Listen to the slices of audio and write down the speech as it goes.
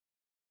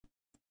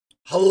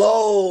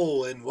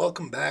Hello and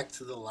welcome back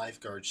to the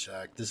Lifeguard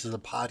Shack. This is a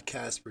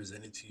podcast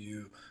presented to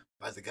you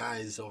by the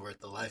guys over at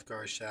the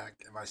Lifeguard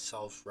Shack and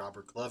myself,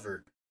 Robert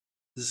Glover.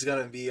 This is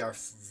going to be our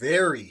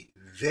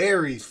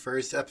very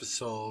first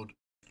episode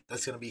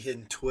that's going to be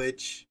hitting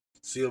Twitch.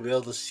 So you'll be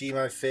able to see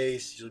my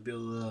face, you'll be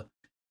able to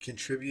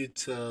contribute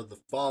to the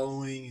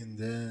following, and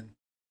then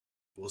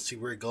we'll see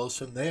where it goes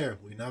from there.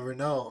 We never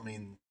know. I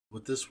mean,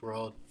 with this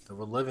world that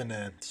we're living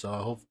in. So I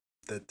hope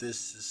that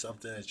this is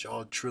something that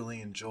y'all truly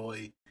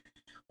enjoy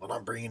when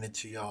I'm bringing it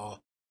to y'all.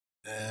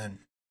 And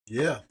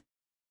yeah,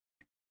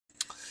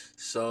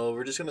 so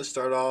we're just gonna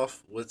start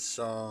off with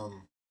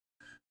some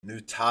new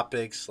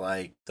topics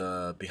like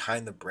the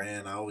behind the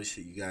brand. I always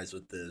hit you guys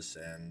with this,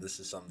 and this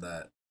is something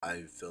that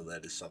I feel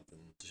that is something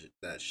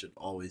that should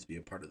always be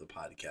a part of the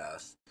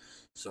podcast.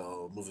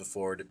 So moving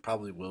forward, it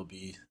probably will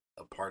be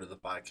a part of the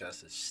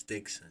podcast that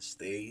sticks and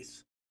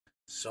stays.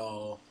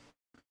 So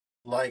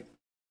like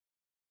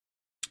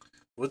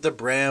with the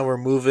brand, we're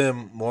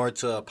moving more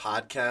to a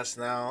podcast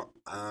now.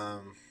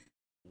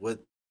 With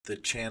the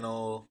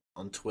channel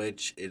on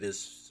Twitch, it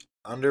is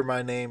under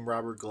my name,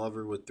 Robert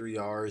Glover, with three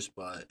R's,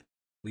 but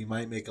we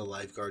might make a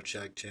lifeguard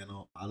check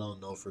channel. I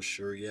don't know for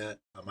sure yet.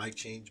 I might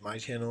change my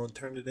channel and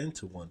turn it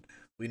into one.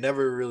 We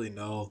never really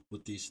know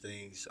with these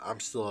things. I'm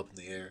still up in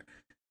the air.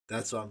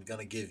 That's what I'm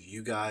gonna give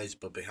you guys,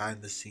 but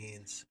behind the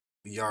scenes,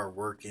 we are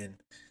working.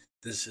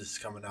 This is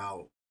coming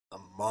out a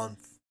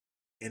month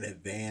in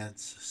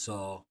advance,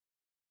 so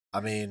I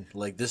mean,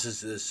 like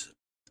this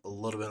a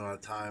little bit on a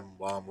time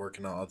while I'm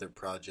working on other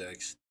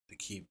projects to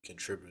keep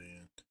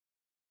contributing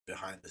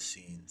behind the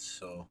scenes.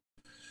 So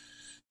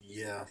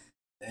yeah,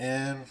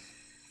 and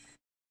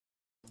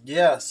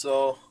yeah,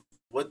 so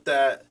what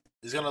that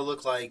is gonna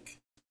look like,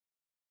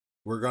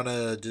 we're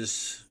gonna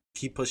just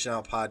keep pushing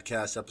out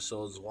podcast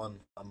episodes one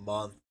a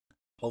month.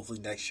 Hopefully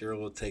next year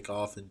we'll take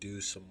off and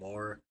do some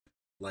more,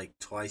 like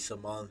twice a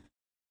month.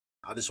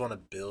 I just want to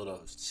build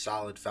a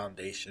solid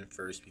foundation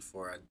first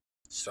before I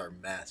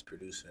start mass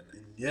producing.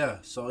 And yeah,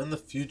 so in the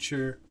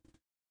future,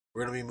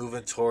 we're gonna be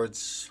moving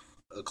towards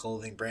a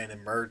clothing brand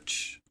and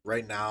merch.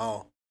 Right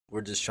now,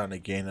 we're just trying to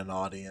gain an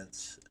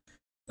audience.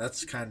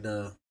 That's kind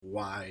of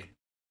why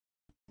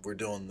we're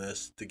doing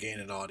this, to gain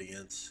an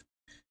audience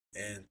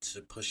and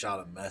to push out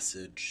a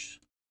message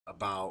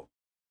about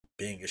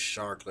being a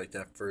shark, like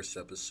that first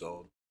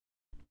episode,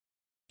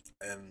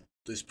 and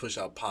just push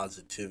out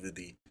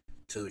positivity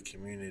to the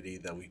community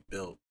that we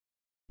built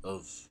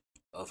of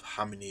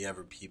how many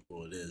ever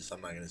people it is.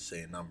 I'm not gonna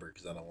say a number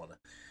because I don't want to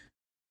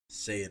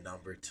say a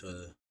number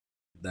to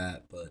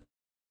that, but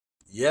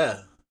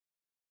yeah,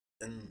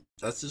 and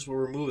that's just where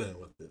we're moving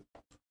with it.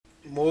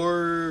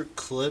 More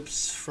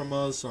clips from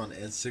us on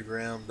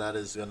Instagram. That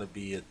is gonna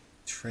be a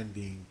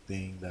trending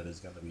thing that is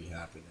gonna be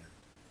happening.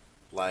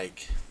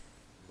 Like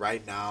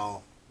right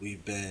now,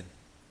 we've been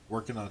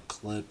working on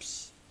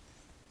clips,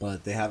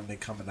 but they haven't been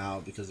coming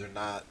out because they're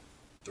not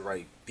the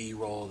right B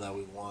roll that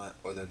we want,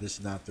 or they're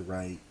just not the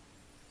right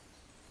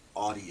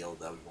audio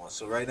that we want.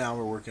 So right now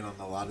we're working on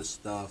a lot of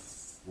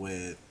stuff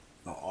with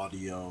the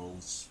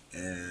audios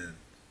and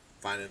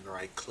finding the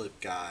right clip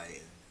guy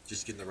and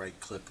just getting the right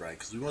clip right,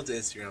 because we want the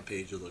Instagram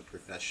page to look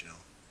professional,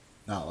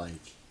 not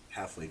like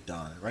halfway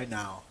done. Right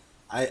now,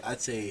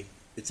 I'd say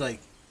it's like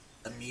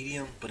a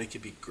medium, but it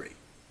could be great.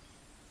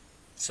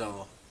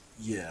 So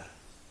yeah,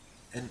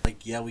 and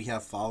like yeah, we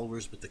have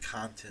followers, but the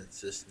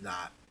content's just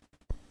not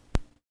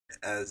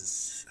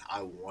as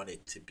I want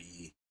it to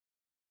be,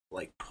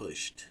 like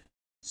pushed.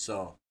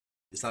 So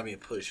it's not being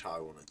pushed how I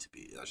want it to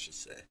be. I should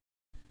say.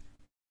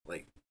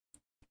 Like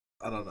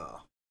I don't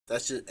know.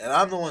 That's just, and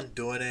I'm the one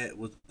doing it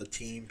with a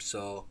team,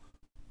 so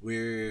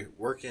we're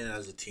working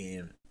as a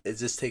team. It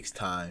just takes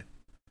time,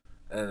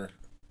 and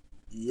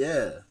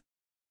yeah,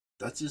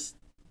 that's just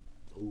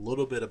a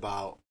little bit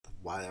about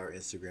why our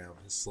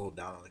Instagram has slowed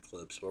down on the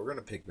clips. But we're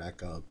gonna pick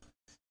back up.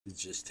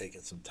 It's just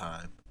taking some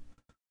time,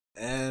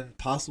 and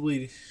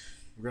possibly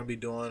we're gonna be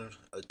doing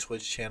a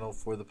Twitch channel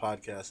for the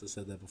podcast. I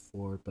said that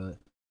before, but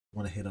I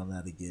want to hit on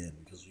that again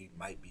because we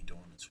might be doing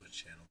a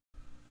Twitch channel.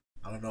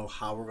 I don't know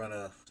how we're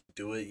gonna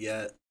do it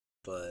yet,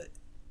 but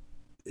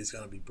it's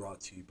gonna be brought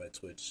to you by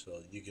Twitch,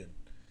 so you can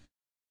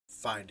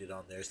find it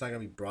on there. It's not gonna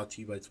be brought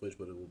to you by Twitch,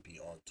 but it will be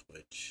on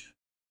Twitch.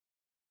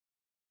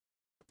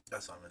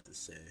 That's what I meant to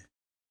say.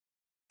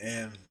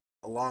 And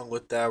along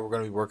with that, we're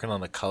gonna be working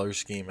on a color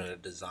scheme and a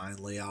design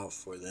layout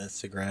for the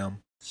Instagram.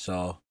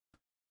 So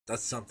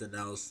that's something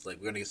else. Like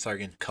we're gonna start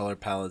getting color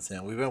palettes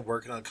in. We've been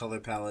working on color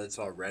palettes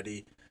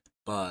already,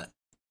 but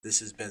this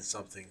has been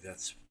something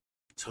that's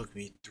took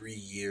me 3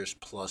 years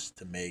plus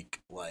to make.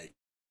 Like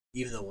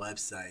even the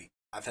website,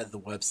 I've had the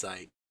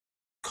website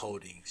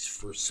coding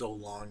for so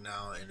long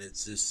now, and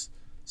it's just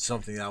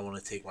something that I want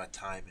to take my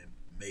time in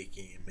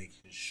making and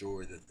making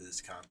sure that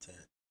this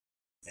content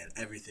and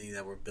everything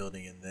that we're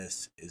building in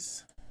this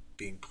is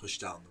being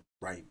pushed out in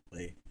the right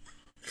way.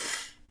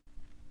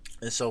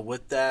 And so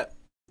with that,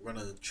 we're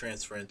gonna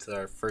transfer into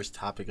our first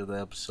topic of the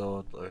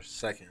episode, or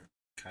second,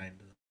 kind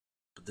of.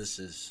 But this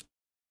is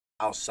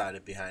outside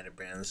of behind the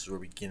brand. This is where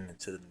we get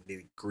into the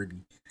nitty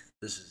gritty.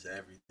 This is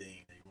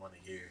everything that you want to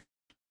hear.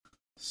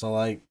 So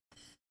like,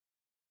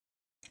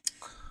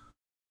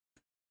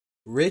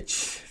 rich,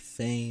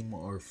 fame,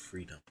 or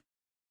freedom?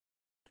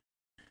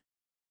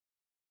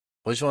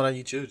 Which one are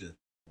you choosing?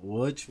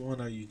 Which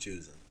one are you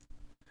choosing?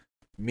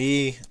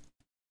 Me,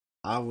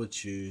 I would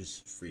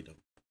choose freedom.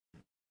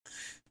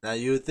 Now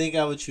you would think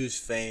I would choose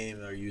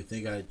fame, or you would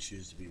think I'd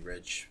choose to be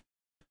rich,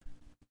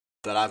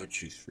 but I would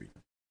choose freedom.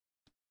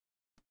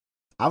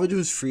 I would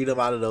choose freedom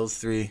out of those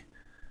three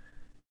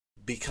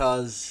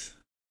because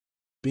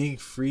being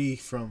free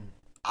from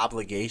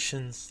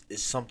obligations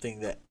is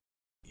something that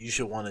you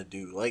should want to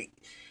do.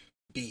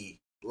 Be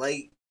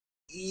like,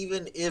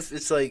 even if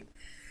it's like,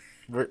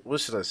 what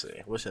should I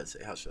say? What should I say?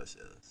 How should I say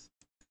this?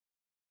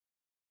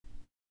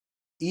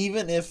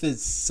 Even if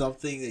it's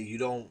something that you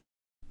don't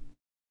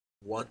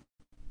want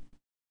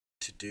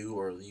to do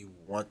or you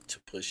want to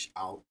push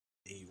out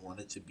and you want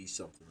it to be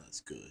something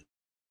that's good,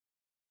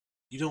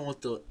 you don't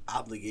want the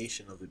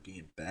obligation of it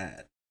being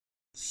bad.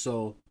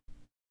 So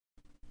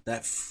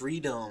that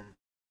freedom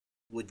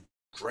would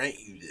grant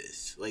you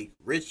this. Like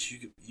rich, you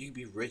could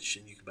be rich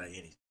and you can buy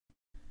anything.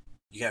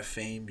 You got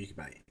fame, you can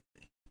buy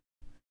anything.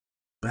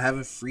 But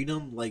having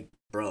freedom, like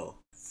bro,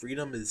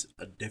 freedom is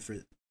a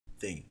different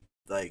thing.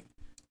 Like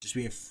just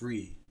being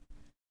free.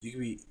 You can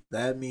be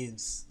that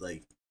means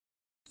like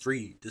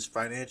free, just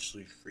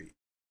financially free.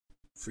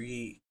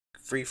 Free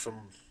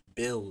from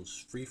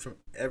bills, free from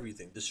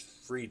everything, just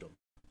freedom.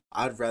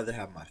 I'd rather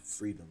have my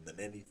freedom than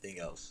anything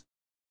else.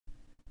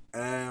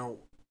 And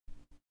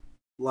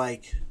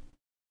like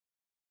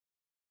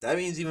that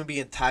means even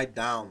being tied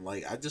down.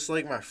 Like I just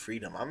like my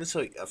freedom. I'm just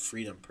like a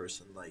freedom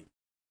person. Like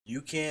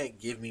you can't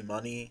give me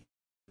money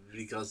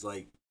because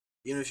like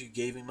even if you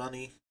gave me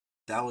money,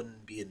 that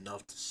wouldn't be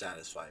enough to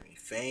satisfy me.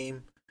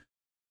 Fame,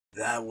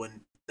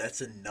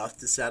 that's enough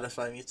to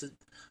satisfy me.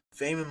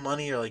 Fame and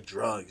money are like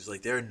drugs.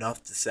 Like they're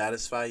enough to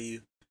satisfy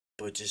you,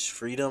 but just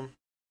freedom,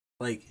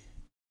 like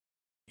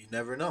you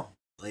never know.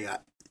 Like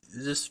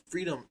just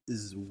freedom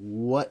is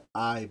what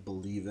I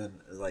believe in.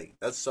 Like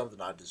that's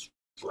something I just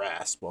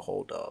grasp a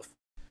hold of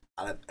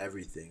out of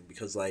everything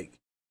because like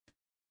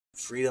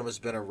freedom has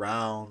been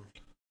around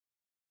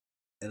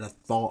and a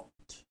thought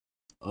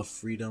of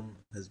freedom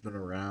has been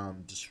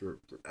around just for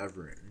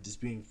forever. And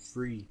just being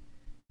free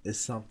is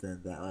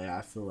something that like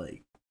I feel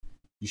like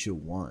you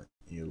should want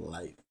in your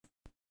life.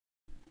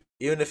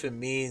 Even if it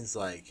means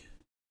like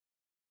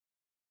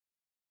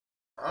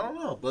I don't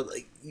know, but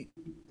like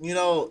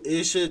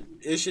it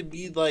should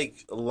be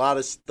like a lot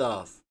of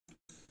stuff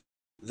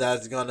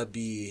that's gonna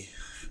be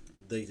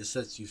like that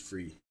sets you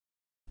free.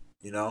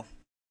 You know,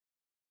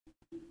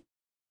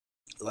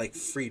 like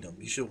freedom.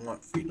 You should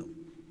want freedom.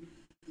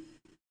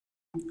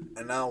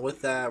 And now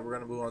with that, we're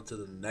gonna move on to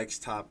the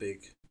next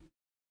topic,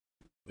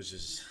 which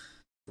is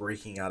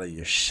breaking out of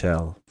your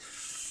shell.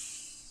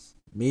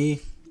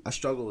 Me, I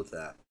struggle with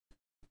that.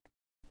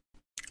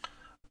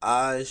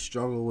 I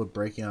struggle with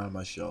breaking out of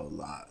my shell a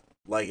lot.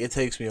 Like it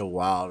takes me a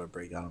while to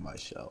break out of my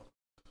shell.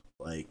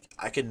 Like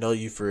I could know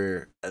you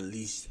for at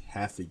least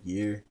half a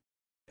year,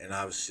 and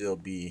I would still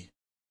be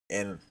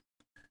in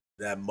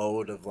that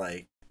mode of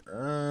like,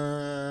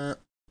 I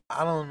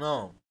don't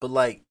know, but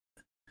like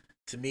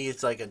to me,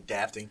 it's like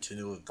adapting to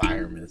new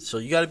environments. So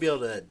you got to be able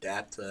to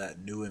adapt to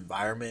that new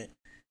environment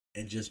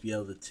and just be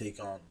able to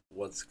take on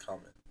what's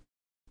coming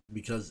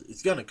because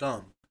it's gonna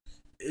come.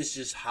 It's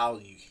just how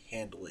you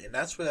handle it, and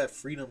that's where that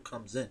freedom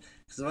comes in.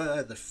 Because if I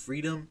had the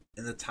freedom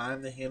and the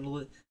time to handle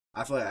it,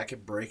 I feel like I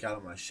could break out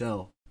of my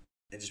shell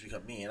and just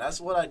become me. And that's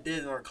what I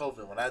did during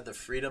COVID. When I had the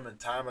freedom and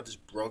time, I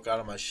just broke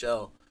out of my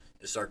shell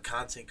and started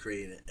content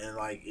creating. And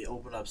like it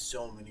opened up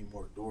so many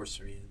more doors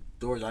for me,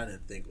 doors I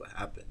didn't think would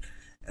happen.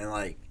 And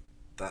like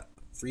that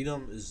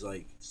freedom is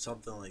like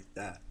something like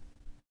that,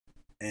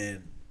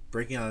 and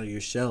breaking out of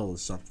your shell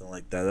is something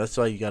like that. That's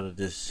why you gotta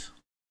just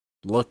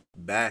look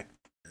back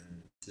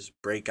and just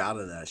break out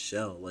of that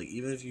shell. Like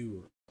even if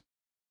you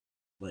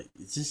like,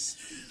 it's just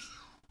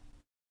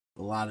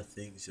a lot of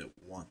things at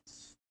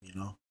once. You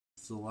know,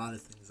 it's a lot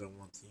of things at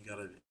once. And you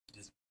gotta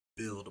just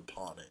build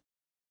upon it.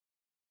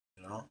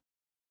 You know,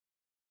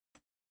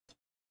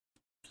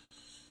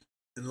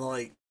 and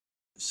like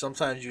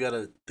sometimes you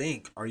gotta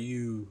think: Are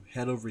you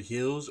head over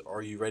heels, or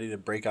are you ready to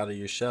break out of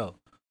your shell?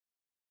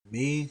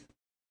 Me,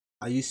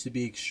 I used to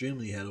be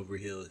extremely head over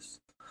heels,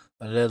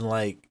 and then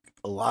like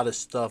a lot of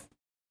stuff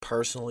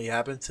personally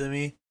happened to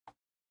me,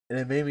 and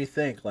it made me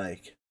think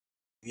like,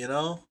 you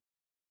know,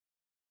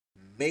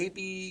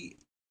 maybe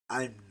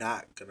I'm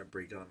not gonna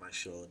break out of my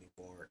shell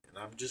anymore, and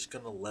I'm just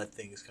gonna let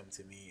things come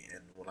to me.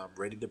 And when I'm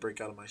ready to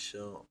break out of my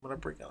shell, I'm gonna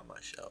break out of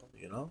my shell.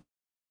 You know,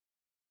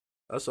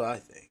 that's what I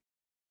think,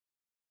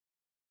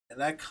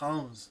 and that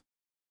comes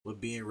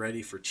with being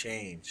ready for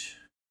change,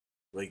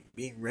 like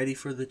being ready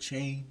for the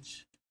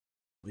change.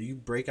 When you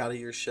break out of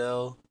your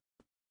shell,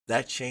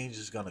 that change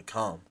is gonna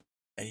come,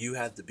 and you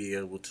have to be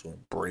able to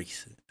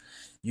embrace it.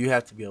 You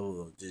have to be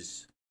able to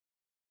just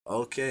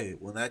okay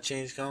when that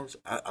change comes,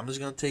 I'm just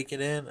gonna take it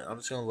in. I'm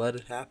just gonna let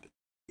it happen.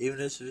 even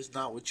if it's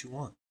not what you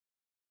want.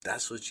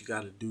 That's what you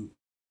got to do.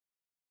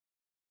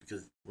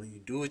 Because when you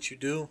do what you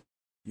do,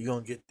 you're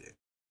going to get there.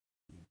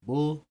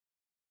 Bull,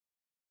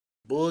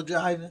 bull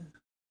driving,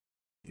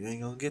 you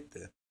ain't going to get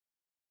there.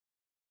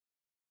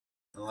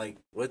 And like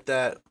with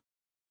that,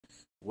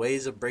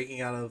 ways of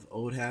breaking out of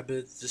old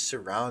habits, just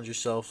surround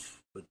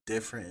yourself with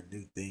different and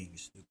new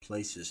things, new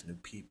places, new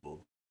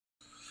people,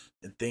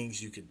 and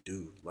things you can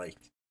do. Like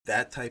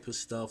that type of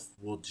stuff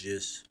will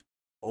just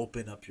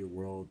open up your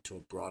world to a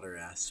broader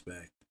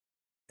aspect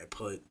and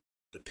put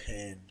the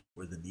pen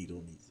where the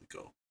needle needs to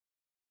go.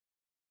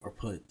 Or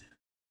put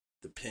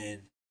the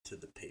pen to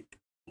the paper.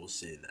 We'll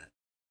say that.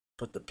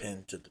 Put the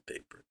pen to the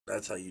paper.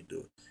 That's how you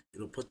do it.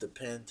 It'll put the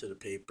pen to the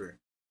paper,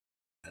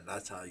 and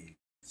that's how you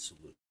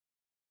salute.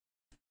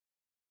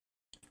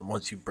 And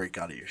once you break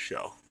out of your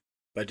shell,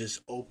 by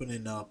just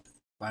opening up,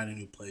 finding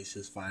new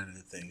places, finding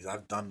new things.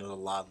 I've done it a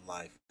lot in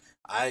life.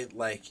 I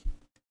like.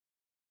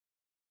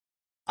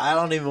 I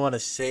don't even want to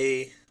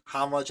say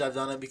how much I've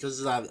done it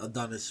because I've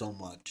done it so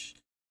much.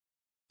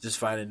 Just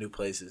finding new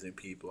places and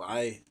people.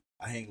 I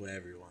hang with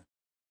everyone.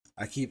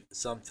 I keep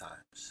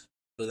sometimes,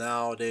 but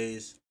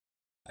nowadays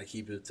I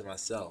keep it to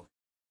myself.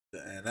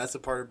 And that's a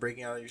part of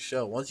breaking out of your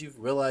shell. Once you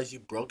realize you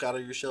broke out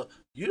of your shell,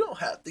 you don't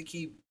have to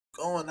keep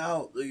going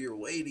out of your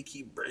way to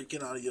keep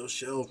breaking out of your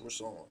shell for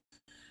someone.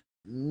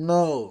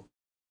 No,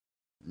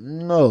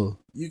 no.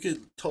 You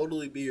could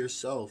totally be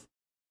yourself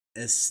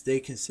and stay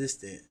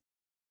consistent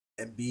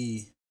and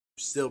be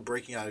still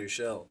breaking out of your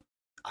shell.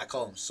 I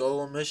call them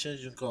solo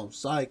missions. You can call them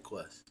side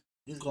quests.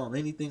 You can call them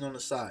anything on the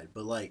side.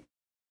 But like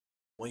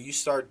when you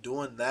start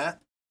doing that,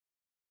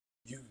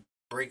 you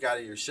break out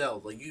of your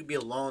shell. Like you can be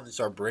alone and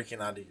start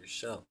breaking out of your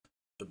shell.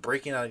 But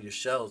breaking out of your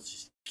shell is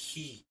just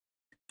key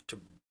to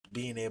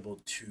being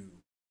able to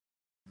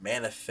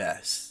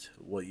manifest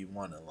what you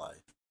want in life.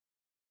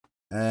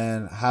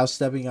 And how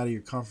stepping out of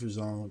your comfort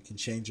zone can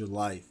change your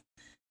life.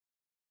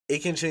 It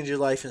can change your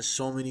life in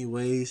so many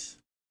ways,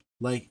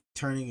 like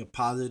turning a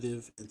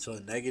positive into a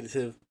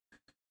negative,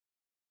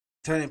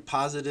 turning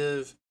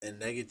positive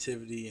and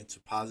negativity into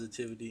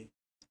positivity.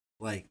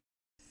 Like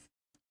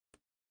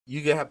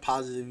you can have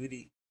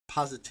positivity,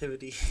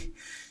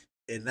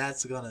 and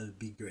that's gonna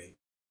be great.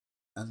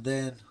 And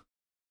then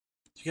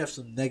you have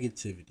some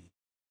negativity.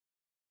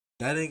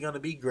 That ain't gonna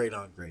be great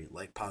on great,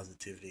 like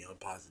positivity on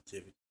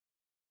positivity.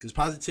 Because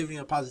positivity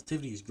on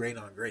positivity is great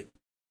on great.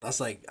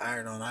 That's like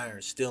iron on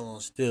iron, steel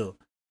on steel.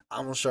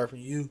 I'm gonna sharpen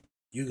you,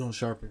 you gonna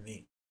sharpen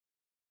me.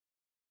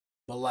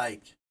 But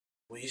like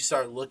when you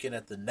start looking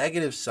at the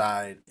negative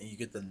side and you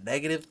get the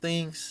negative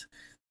things,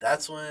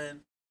 that's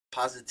when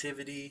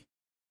positivity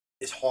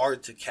is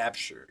hard to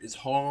capture. It's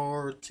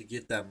hard to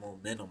get that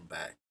momentum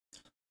back.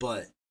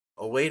 But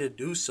a way to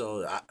do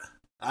so,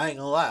 I ain't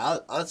gonna lie,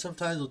 I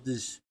sometimes will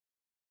just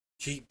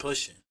keep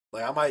pushing.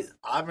 Like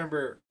I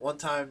remember one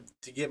time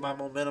to get my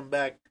momentum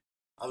back,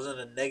 I was in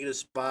a negative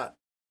spot.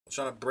 I was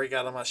trying to break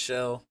out of my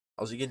shell.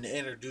 I was getting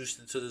introduced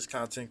into this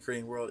content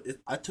creating world.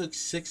 I took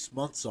 6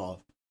 months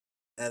off,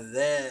 and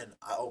then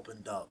I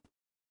opened up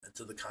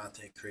into the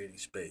content creating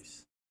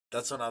space.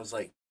 That's when I was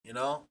like,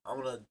 I'm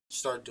gonna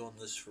start doing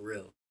this for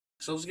real.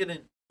 So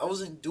I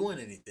wasn't doing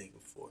anything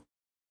before,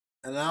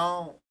 and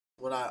now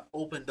when I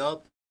opened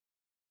up,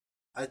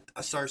 I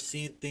started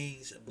seeing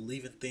things and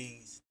believing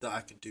things that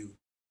I could do,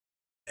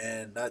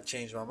 and that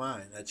changed my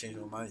mind. That changed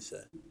my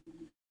mindset.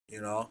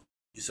 You know,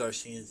 you start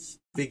seeing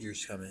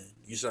figures come in.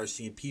 You start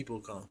seeing people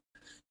come.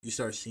 You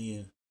start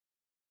seeing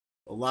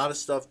a lot of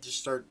stuff just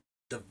start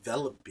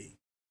developing.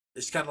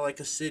 It's kind of like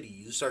a city.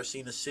 You start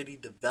seeing a city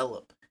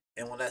develop,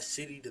 and when that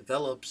city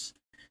develops,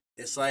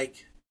 it's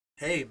like,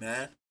 hey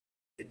man,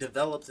 it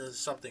develops into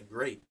something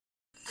great.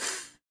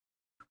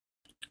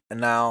 And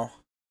now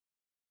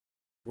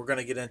we're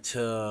gonna get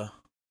into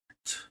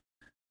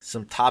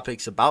some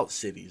topics about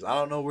cities. I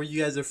don't know where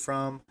you guys are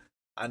from.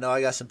 I know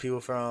I got some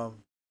people from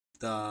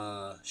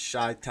the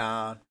Chi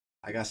Town.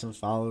 I got some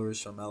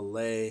followers from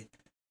LA.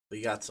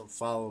 We got some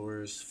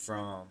followers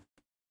from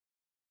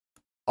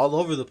all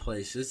over the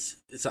place.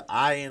 It's an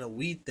I and a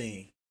we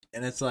thing,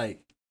 and it's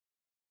like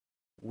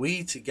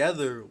we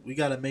together we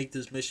got to make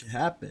this mission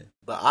happen.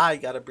 But I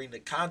got to bring the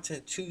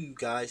content to you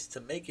guys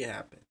to make it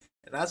happen,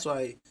 and that's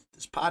why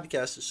this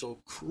podcast is so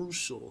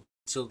crucial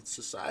to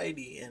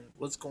society and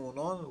what's going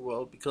on in the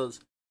world because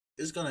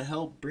it's gonna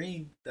help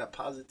bring that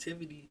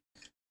positivity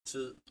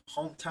to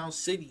hometown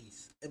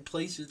cities and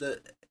places that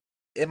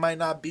it might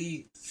not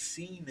be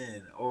seen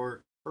in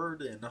or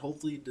heard in.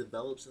 Hopefully, it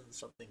develops into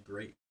something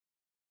great.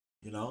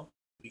 You know,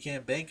 we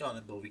can't bank on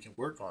it, but we can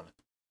work on it.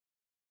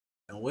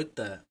 And with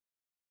that,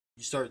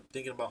 you start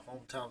thinking about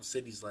hometown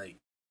cities like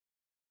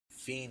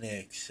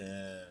Phoenix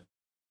and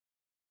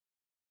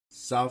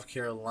South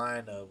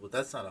Carolina. Well,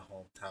 that's not a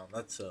hometown,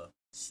 that's a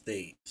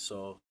state.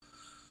 So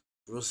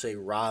we'll say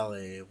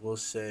Raleigh, we'll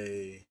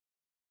say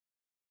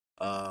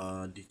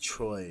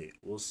Detroit,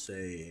 we'll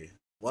say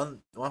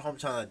one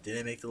hometown that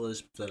didn't make the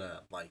list that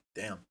I'm like,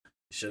 damn,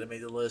 should have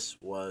made the list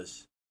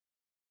was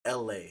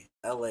LA.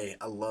 LA,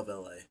 I love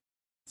LA.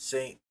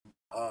 Saint,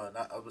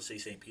 not I would say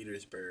Saint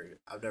Petersburg.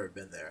 I've never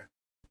been there,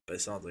 but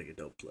it sounds like a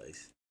dope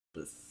place.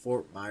 But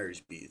Fort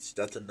Myers Beach,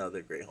 that's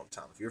another great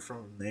hometown. If you're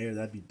from there,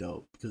 that'd be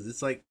dope because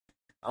it's like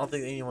I don't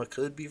think anyone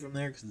could be from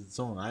there because it's its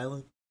own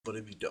island, but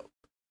it'd be dope.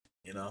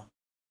 You know,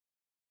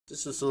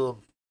 just this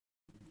little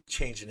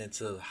changing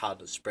into how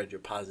to spread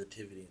your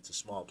positivity into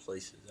small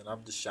places. And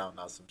I'm just shouting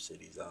out some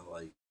cities I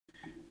like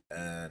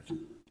and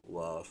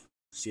love.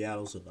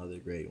 Seattle's another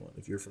great one.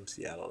 If you're from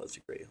Seattle, that's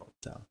a great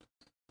hometown.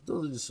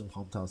 Those are just some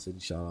hometown city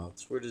shout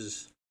outs. We're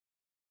just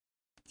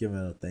giving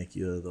a thank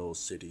you to those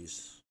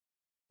cities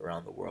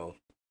around the world.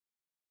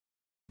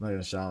 I'm not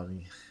gonna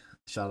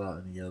shout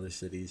out any other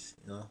cities,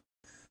 you know.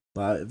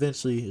 But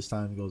eventually as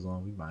time goes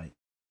on we might.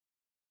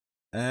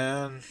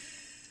 And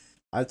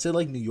I'd say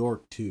like New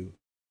York too.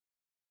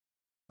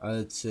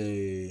 I'd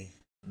say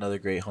another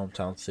great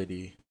hometown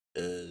city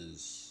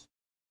is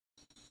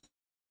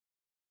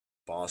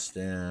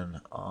Boston,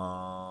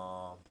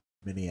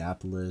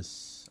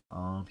 Minneapolis,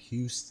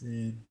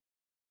 Houston,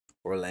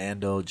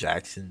 Orlando,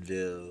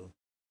 Jacksonville.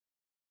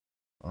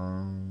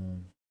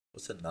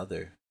 What's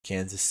another?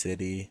 Kansas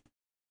City.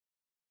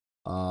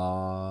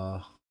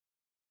 I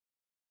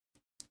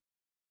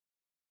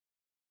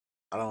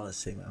don't want to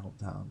say my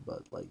hometown,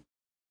 but like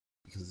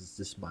because it's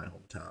just my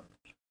hometown.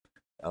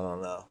 I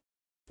don't know,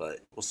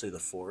 but we'll say the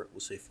fort. We'll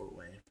say Fort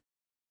Wayne.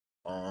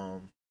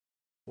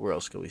 Where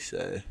else can we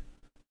say?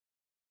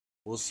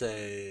 We'll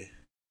say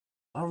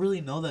I don't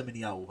really know that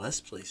many out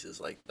west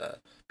places like that.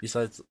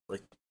 Besides,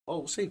 like, oh,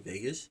 we'll say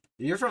Vegas.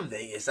 If you're from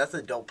Vegas, that's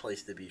a dope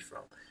place to be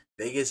from.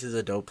 Vegas is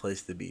a dope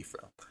place to be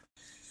from.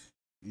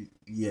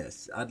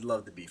 Yes, I'd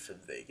love to be from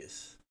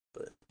Vegas,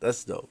 but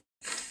that's dope.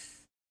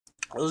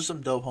 Those are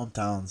some dope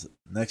hometowns.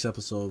 Next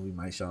episode, we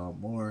might shout out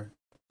more.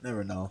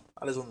 Never know.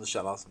 I just wanted to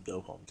shout out some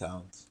dope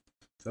hometowns.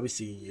 I'll be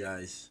seeing you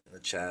guys in the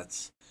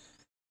chats.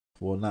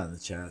 Well, not in the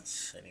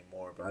chats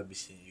anymore, but I'll be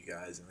seeing you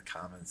guys in the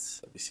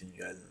comments. I'll be seeing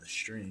you guys in the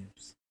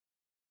streams.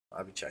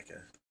 I'll be checking.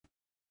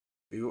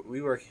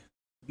 We work.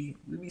 We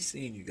be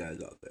seeing you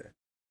guys out there.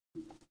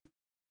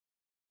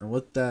 And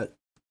with that,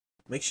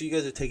 make sure you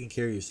guys are taking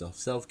care of yourself.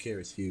 Self care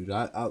is huge.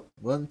 I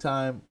one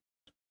time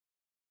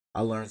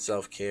I learned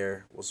self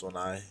care was when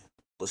I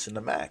listened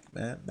to Mac.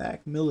 Man,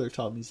 Mac Miller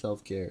taught me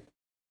self care.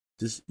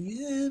 Just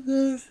yeah,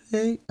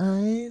 perfect. I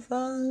ain't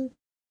fine,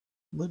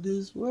 but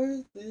it's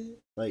worth it.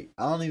 Like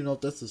I don't even know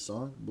if that's a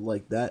song, but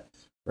like that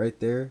right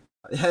there,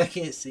 I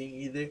can't sing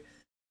either.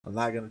 I'm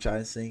not gonna try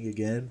and sing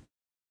again.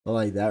 But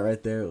like that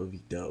right there, it would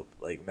be dope.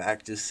 Like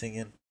Mac just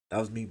singing, that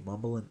was me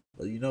mumbling,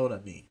 but you know what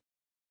I mean.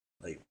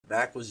 Like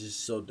Mac was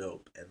just so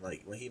dope, and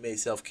like when he made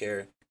self care,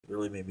 it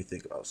really made me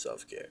think about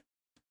self care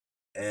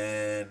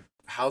and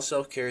how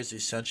self care is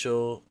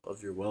essential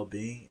of your well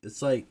being.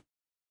 It's like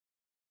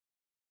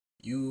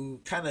you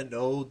kind of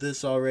know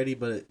this already,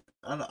 but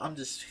I'm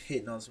just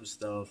hitting on some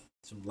stuff,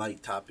 some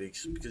light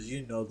topics because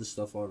you know this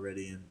stuff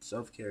already. And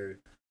self care,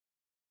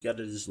 you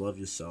gotta just love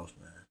yourself,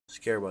 man.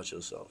 Just care about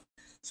yourself.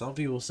 Some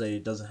people say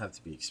it doesn't have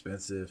to be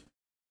expensive.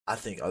 I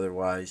think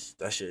otherwise.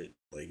 That shit,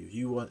 like, if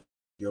you want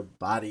your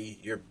body,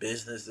 your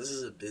business, this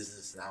is a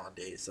business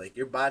nowadays. Like,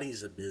 your body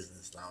is a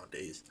business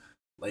nowadays.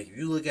 Like, if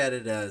you look at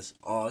it as,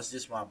 oh, it's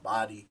just my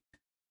body,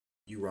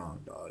 you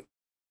wrong, dog.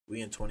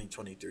 We in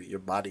 2023. Your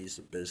body is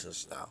a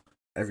business now.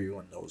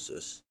 Everyone knows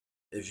this.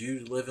 If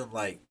you living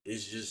like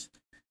it's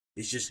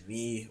just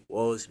me,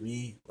 well, it's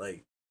me.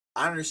 Like,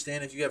 I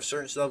understand if you have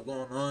certain stuff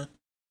going on,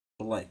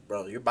 but like,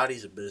 bro, your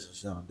body's a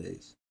business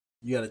nowadays.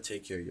 You gotta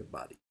take care of your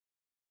body.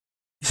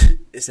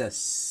 It's as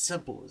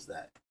simple as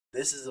that.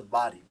 This is a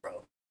body,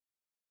 bro.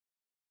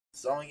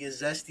 Someone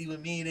gets zesty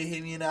with me and they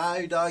hit me in the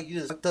eye, dog. You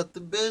just fucked up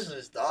the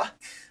business, dog.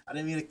 I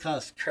didn't mean to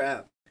cuss,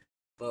 crap.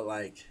 But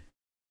like,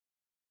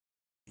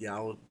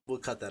 yeah, we'll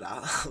cut that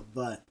out.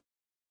 But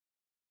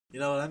you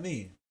know what I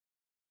mean.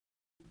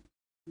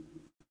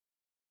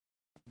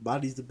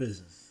 Body's the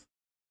business,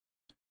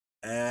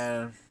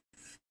 and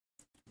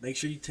make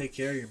sure you take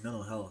care of your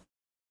mental health.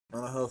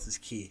 Mental health is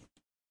key.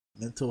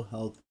 Mental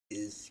health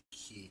is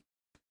key.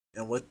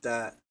 And with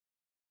that,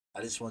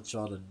 I just want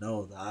y'all to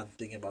know that I'm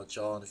thinking about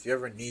y'all. And if you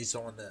ever need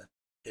someone to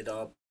hit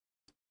up,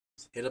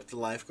 hit up the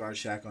Lifeguard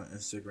Shack on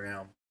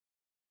Instagram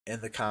in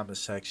the comment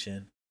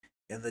section,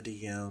 in the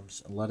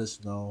DMs, and let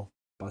us know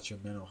about your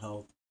mental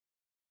health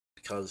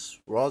because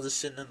we're all just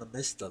sitting in the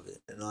midst of it.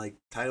 And like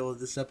title of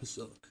this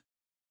episode,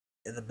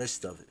 in the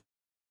midst of it,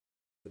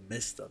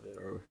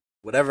 or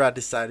whatever I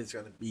decide it's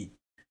gonna be.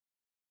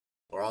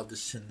 We're all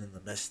just sitting in the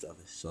midst of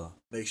it. So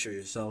make sure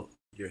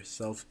your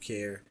self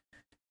care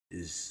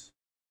is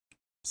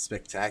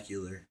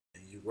spectacular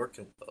and you're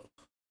working well.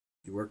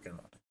 You're working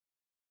on it.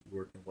 You're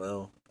working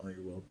well on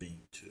your well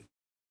being too.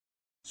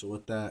 So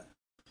with that,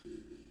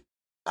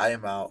 I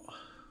am out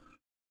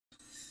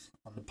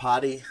on the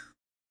potty.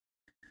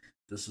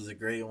 This was a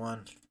great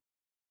one.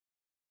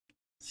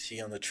 See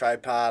you on the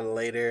tripod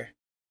later.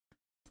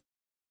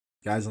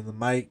 Guys on the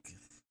mic,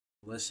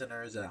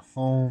 listeners at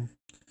home.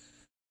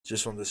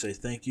 Just wanted to say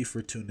thank you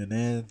for tuning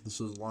in. This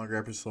was a longer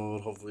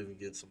episode. Hopefully we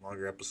get some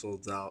longer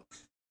episodes out.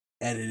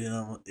 editing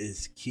them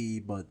is key,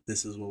 but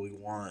this is what we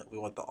want. We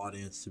want the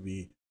audience to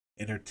be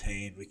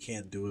entertained. We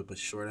can't do it, but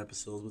short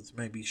episodes, which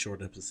may be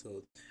short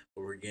episodes,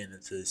 but we're getting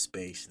into the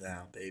space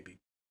now, baby.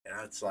 And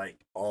that's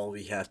like all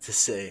we have to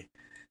say.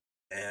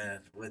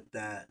 And with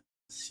that,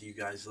 see you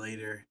guys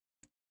later.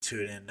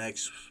 Tune in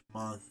next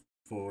month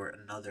for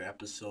another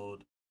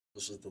episode.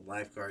 This is the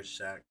Lifeguard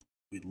Shack.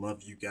 We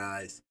love you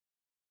guys.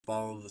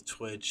 Follow the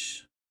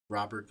Twitch,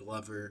 Robert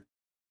Glover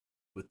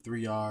with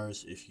 3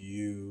 R's. If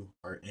you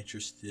are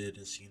interested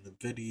in seeing the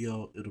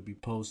video, it'll be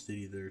posted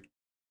either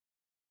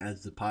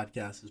as the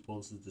podcast is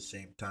posted at the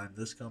same time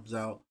this comes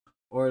out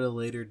or at a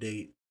later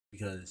date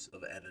because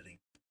of editing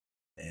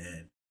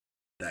and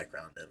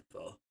background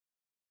info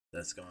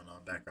that's going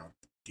on, background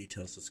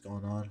details that's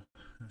going on.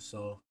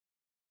 So,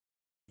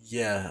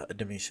 yeah, I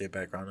didn't mean to say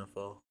background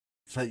info,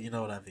 but you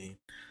know what I mean.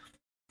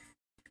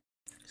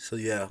 So,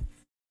 yeah,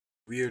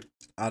 we're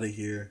out of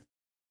here.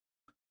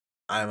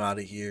 I'm out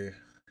of here.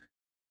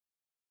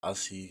 I'll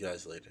see you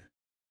guys later.